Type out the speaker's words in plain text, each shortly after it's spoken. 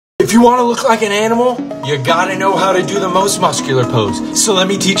If you want to look like an animal, you gotta know how to do the most muscular pose. So let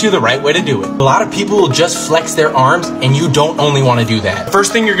me teach you the right way to do it. A lot of people will just flex their arms, and you don't only want to do that.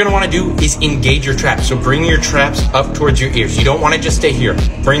 First thing you're gonna want to do is engage your traps. So bring your traps up towards your ears. You don't want to just stay here.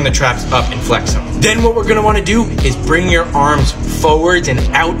 Bring the traps up and flex them. Then what we're gonna want to do is bring your arms forwards and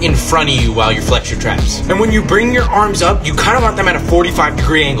out in front of you while you flex your traps. And when you bring your arms up, you kind of want them at a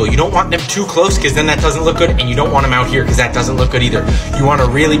 45-degree angle. You don't want them too close because then that doesn't look good, and you don't want them out here because that doesn't look good either. You want to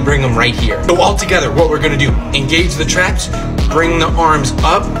really bring them right here. So all together, what we're gonna do, engage the traps, bring the arms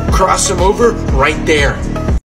up, cross them over, right there.